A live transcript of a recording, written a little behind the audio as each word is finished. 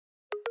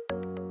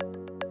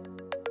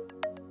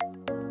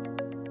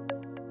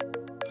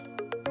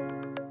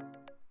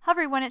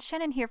Hello everyone, it's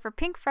Channin here for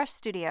Pinkfresh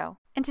Studio.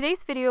 In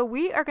today's video,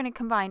 we are going to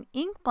combine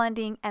ink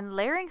blending and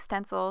layering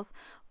stencils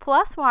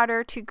plus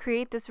water to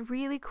create this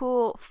really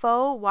cool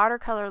faux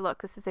watercolor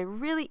look. This is a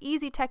really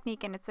easy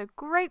technique and it's a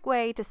great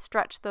way to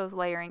stretch those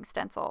layering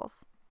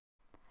stencils.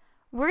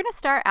 We're going to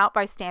start out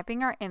by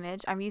stamping our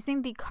image. I'm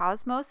using the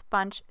Cosmos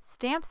Bunch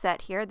stamp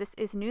set here. This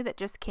is new that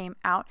just came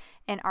out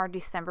in our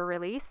December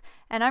release.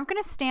 And I'm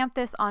going to stamp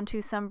this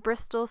onto some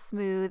Bristol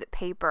smooth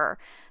paper.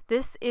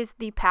 This is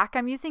the pack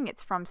I'm using.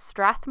 It's from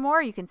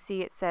Strathmore. You can see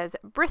it says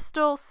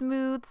Bristol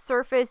smooth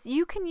surface.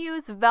 You can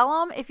use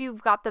vellum if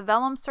you've got the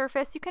vellum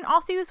surface. You can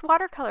also use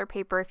watercolor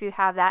paper if you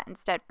have that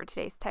instead for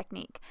today's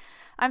technique.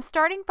 I'm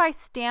starting by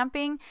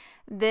stamping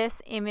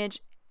this image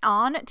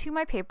on to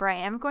my paper. I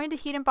am going to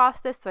heat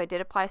emboss this, so I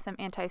did apply some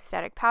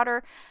anti-static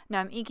powder.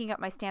 Now I'm inking up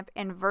my stamp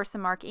in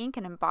VersaMark ink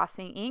and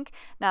embossing ink.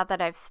 Now that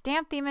I've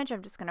stamped the image,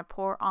 I'm just going to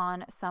pour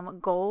on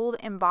some gold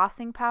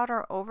embossing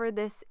powder over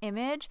this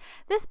image.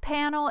 This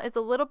panel is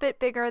a little bit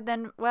bigger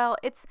than, well,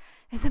 it's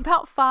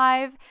about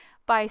 5.5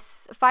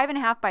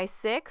 by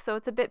 6, so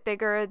it's a bit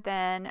bigger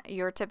than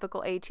your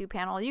typical A2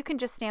 panel. You can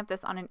just stamp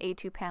this on an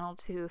A2 panel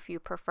too if you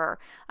prefer.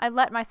 I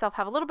let myself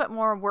have a little bit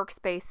more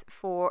workspace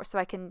so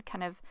I can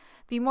kind of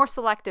be more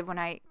selective when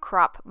I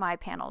crop my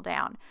panel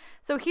down.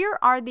 So here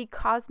are the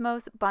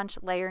Cosmos Bunch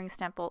layering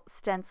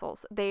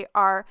stencils. They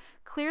are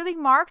clearly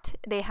marked.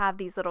 They have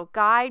these little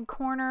guide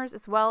corners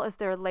as well as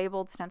they're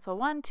labeled stencil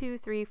 1, 2,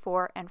 3,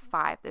 4, and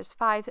 5. There's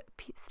 5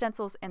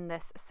 stencils in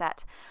this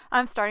set.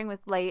 I'm starting with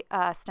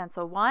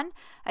stencil 1.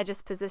 I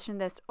just positioned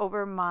this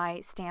over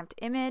my stamped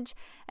image,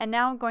 and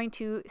now I'm going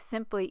to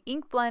simply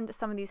ink blend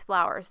some of these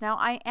flowers. Now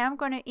I am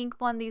going to ink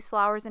blend these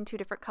flowers in 2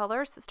 different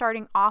colors,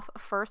 starting off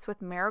first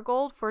with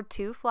Marigold for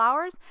 2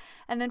 flowers,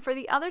 and then for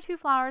the other 2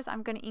 flowers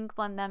I'm going to ink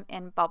blend them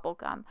in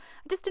bubblegum.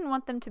 I just didn't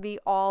want them to be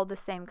all the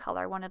same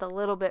color. I wanted a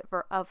little bit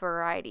of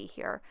variety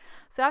here.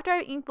 So after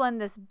I ink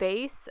blend this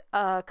base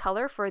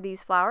color for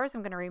these flowers,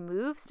 I'm going to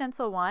remove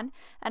stencil 1,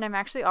 and I'm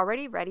actually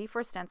already ready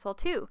for stencil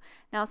 2.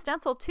 Now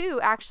stencil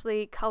 2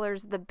 actually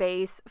colors the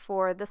base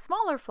for the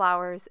smaller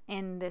flowers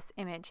in this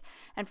image,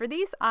 and for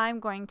these I'm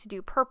going to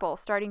do purple,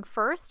 starting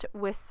first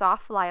with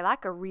soft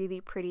lilac, a really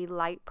pretty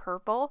light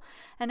purple,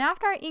 and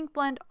after I ink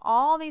blend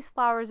all these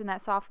flowers in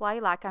that soft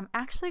lilac, I'm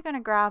actually going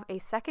to grab a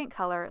second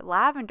color,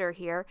 lavender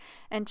here,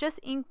 and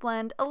just ink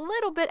blend a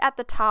little bit at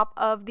the top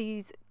of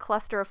these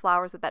cluster of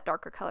flowers with that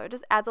darker color. It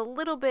just adds a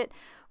little bit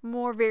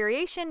more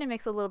variation and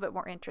makes it a little bit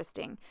more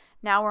interesting.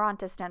 Now we're on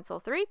to stencil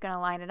 3. Going to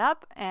line it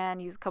up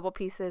and use a couple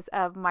pieces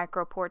of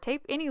micro pour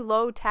tape. Any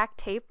low tack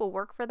tape will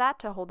work for that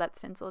to hold that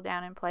stencil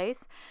down in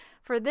place.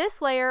 For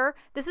this layer,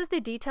 this is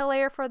the detail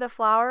layer for the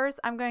flowers.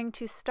 I'm going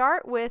to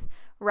start with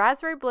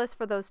Raspberry Bliss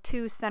for those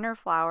 2 center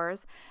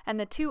flowers, and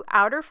the 2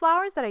 outer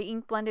flowers that I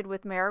ink blended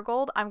with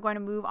Marigold, I'm going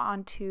to move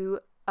on to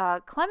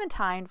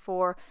Clementine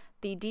for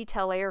the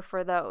detail layer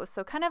for those.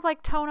 So kind of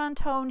like tone on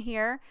tone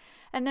here.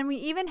 And then we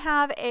even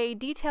have a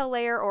detail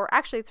layer, or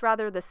actually it's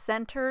rather the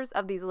centers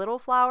of these little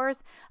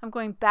flowers. I'm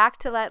going back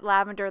to that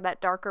lavender, that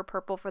darker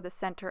purple for the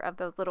center of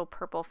those little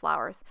purple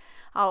flowers.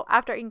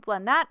 After I ink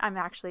blend that, I'm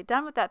actually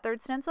done with that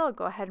 3rd stencil. I'll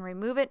go ahead and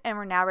remove it, and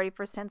we're now ready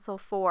for stencil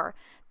 4.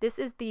 This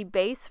is the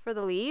base for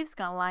the leaves.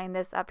 Going to line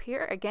this up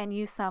here. Again,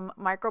 use some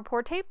micro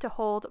pour tape to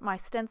hold my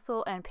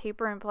stencil and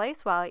paper in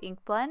place while I ink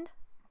blend.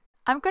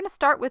 I'm going to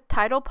start with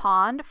Tidal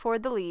Pond for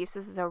the leaves.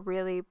 This is a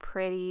really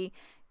pretty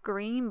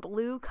green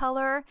blue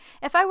color.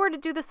 If I were to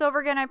do this over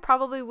again, I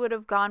probably would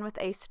have gone with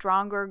a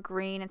stronger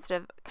green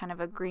instead of kind of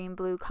a green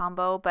blue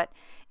combo, but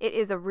it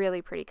is a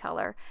really pretty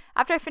color.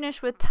 After I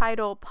finish with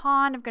Tidal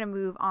Pond, I'm going to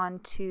move on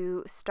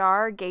to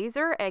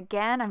Stargazer.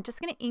 Again, I'm just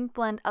going to ink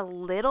blend a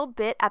little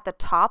bit at the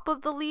top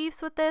of the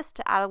leaves with this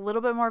to add a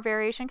little bit more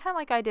variation, kind of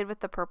like I did with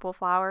the purple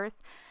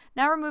flowers.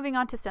 Now we're moving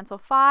on to stencil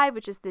 5,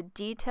 which is the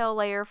detail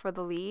layer for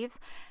the leaves.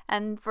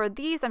 And for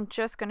these, I'm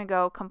just going to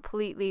go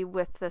completely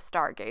with the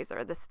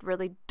Stargazer, this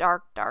really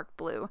dark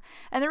blue.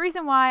 And the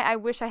reason why I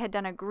wish I had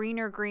done a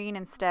greener green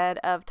instead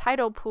of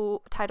Tidal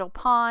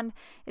Pond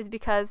is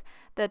because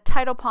the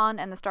Tidal Pond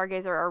and the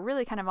Stargazer are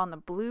really kind of on the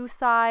blue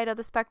side of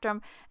the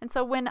spectrum. And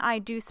so when I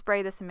do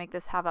spray this and make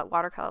this have that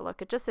watercolor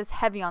look, it just is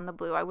heavy on the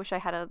blue. I wish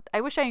I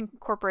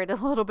incorporated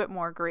a little bit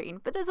more green,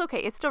 but it's okay.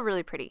 It's still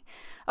really pretty.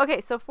 Okay,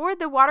 so for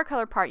the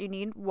watercolor part, you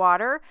need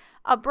water.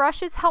 A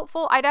brush is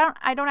helpful. I don't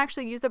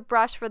actually use a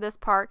brush for this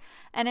part,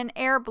 and an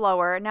air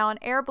blower. Now an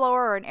air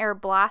blower or an air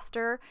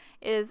blaster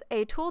is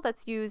a tool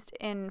that's used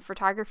in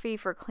photography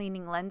for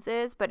cleaning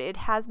lenses, but it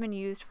has been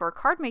used for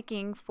card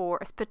making,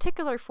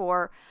 particularly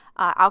for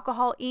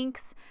alcohol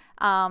inks.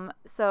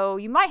 So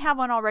you might have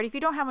one already. If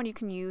you don't have one, you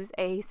can use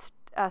a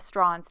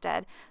straw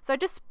instead. So I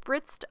just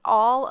spritzed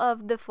all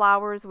of the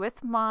flowers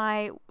with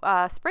my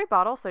spray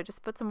bottle. So I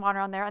just put some water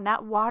on there, and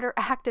that water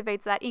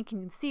activates that ink. You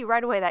can see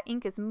right away that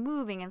ink is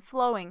moving and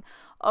flowing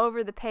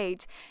over the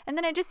page. And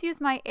then I just use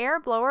my air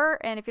blower,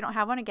 and if you don't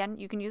have one, again,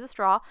 you can use a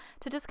straw,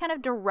 to just kind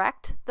of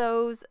direct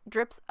those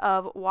drips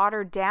of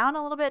water down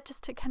a little bit,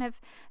 just to kind of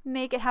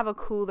make it have a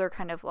cooler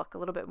kind of look, a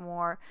little bit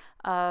more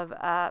of,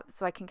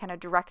 so I can kind of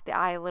direct the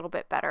eye a little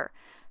bit better.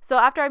 So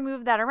after I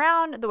moved that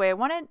around the way I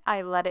wanted,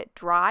 I let it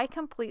dry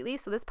completely.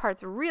 So this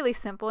part's really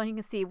simple, and you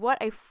can see what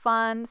a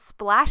fun,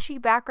 splashy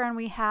background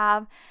we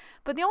have.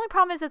 But the only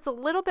problem is it's a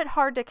little bit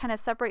hard to kind of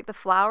separate the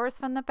flowers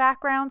from the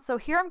background. So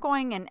here I'm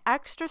going an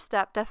extra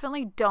step.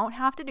 Definitely don't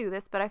have to do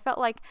this, but I felt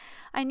like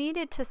I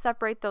needed to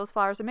separate those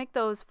flowers and make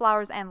those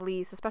flowers and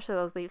leaves, especially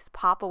those leaves,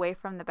 pop away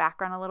from the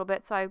background a little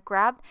bit. So I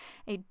grabbed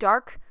a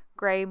dark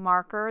gray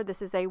marker.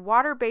 This is a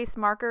water-based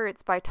marker.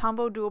 It's by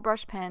Tombow dual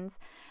brush pens,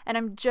 and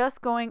I'm just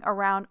going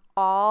around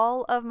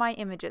all of my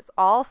images,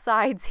 all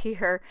sides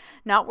here,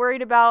 not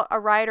worried about a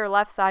right or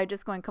left side,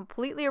 just going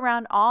completely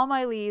around all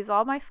my leaves,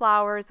 all my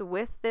flowers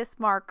with this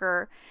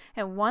marker.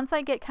 And once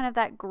I get kind of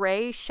that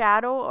gray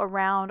shadow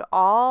around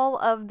all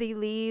of the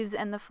leaves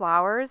and the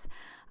flowers,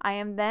 I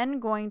am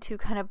then going to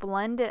kind of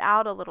blend it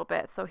out a little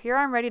bit. So here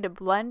I'm ready to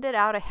blend it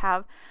out. I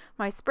have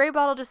my spray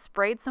bottle, just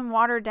sprayed some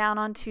water down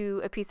onto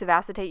a piece of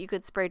acetate. You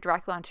could spray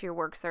directly onto your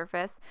work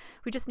surface.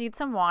 We just need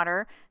some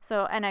water.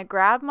 So, and I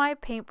grabbed my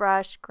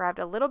paintbrush, grabbed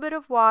a little bit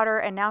of water,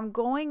 and now I'm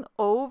going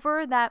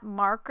over that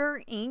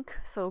marker ink.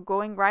 So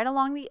going right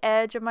along the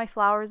edge of my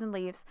flowers and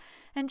leaves,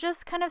 and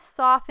just kind of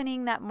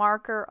softening that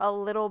marker a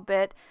little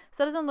bit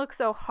so it doesn't look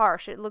so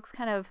harsh. It looks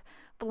kind of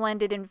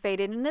blended and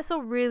faded, and this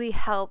will really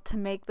help to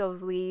make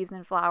those leaves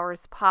and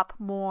flowers pop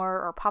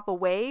more or pop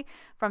away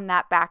from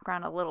that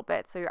background a little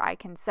bit so your eye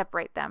can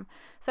separate them.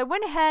 So I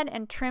went ahead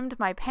and trimmed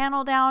my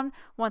panel down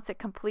once it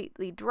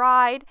completely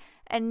dried,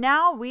 and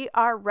now we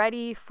are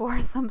ready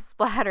for some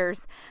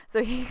splatters.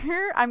 So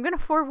here I'm going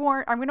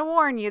to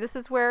warn you, this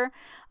is where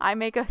I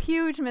make a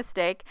huge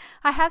mistake.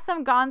 I have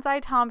some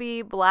Gonzai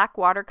Tombi black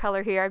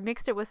watercolor here. I've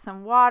mixed it with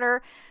some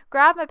water.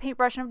 Grab my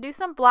paintbrush and do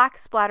some black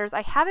splatters.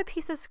 I have a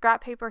piece of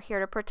scrap paper here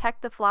to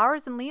protect the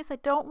flowers and leaves. I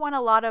don't want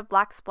a lot of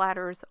black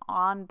splatters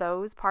on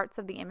those parts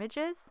of the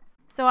images.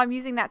 So I'm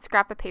using that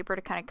scrap of paper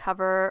to kind of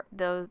cover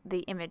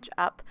the image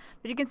up.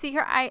 But you can see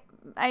here,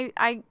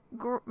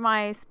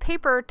 my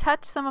paper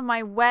touched some of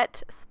my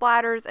wet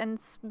splatters and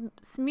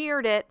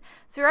smeared it.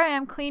 So here I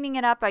am cleaning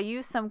it up. I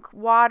used some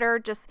water,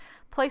 just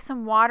placed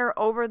some water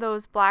over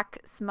those black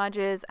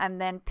smudges, and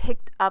then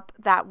picked up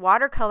that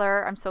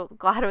watercolor. I'm so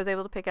glad I was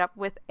able to pick it up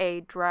with a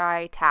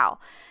dry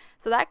towel.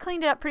 So that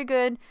cleaned it up pretty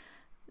good.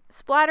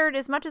 Splattered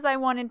as much as I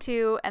wanted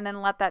to, and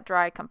then let that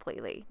dry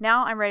completely.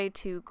 Now I'm ready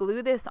to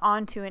glue this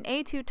onto an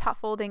A2 top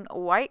folding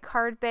white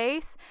card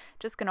base.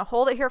 Just going to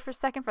hold it here for a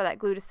second for that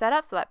glue to set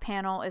up so that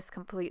panel is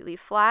completely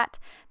flat.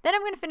 Then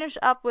I'm going to finish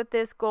up with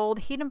this gold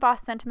heat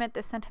embossed sentiment.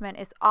 This sentiment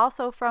is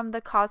also from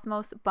the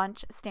Cosmos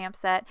Bunch stamp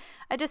set.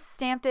 I just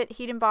stamped it,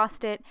 heat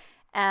embossed it,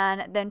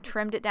 and then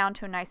trimmed it down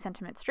to a nice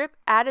sentiment strip,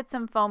 added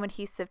some foam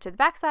adhesive to the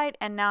backside,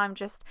 and now I'm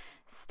just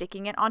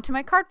sticking it onto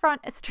my card front,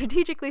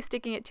 strategically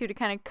sticking it to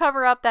kind of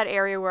cover up that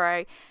area where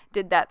I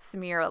did that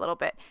smear a little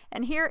bit.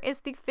 And here is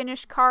the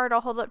finished card.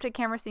 I'll hold it up to the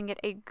camera so you can get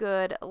a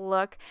good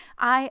look.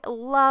 I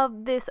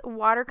love this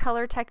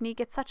watercolor technique.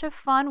 It's such a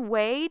fun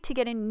way to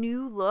get a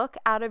new look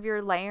out of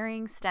your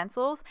layering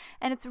stencils,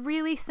 and it's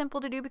really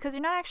simple to do because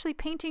you're not actually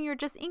painting, you're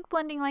just ink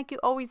blending like you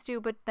always do,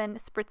 but then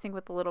spritzing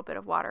with a little bit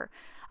of water.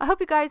 I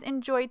hope you guys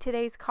enjoyed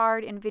today's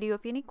card and video.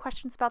 If you have any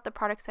questions about the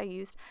products I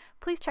used,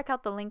 please check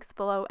out the links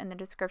below in the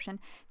description.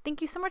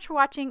 Thank you so much for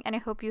watching, and I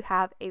hope you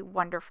have a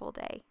wonderful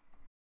day.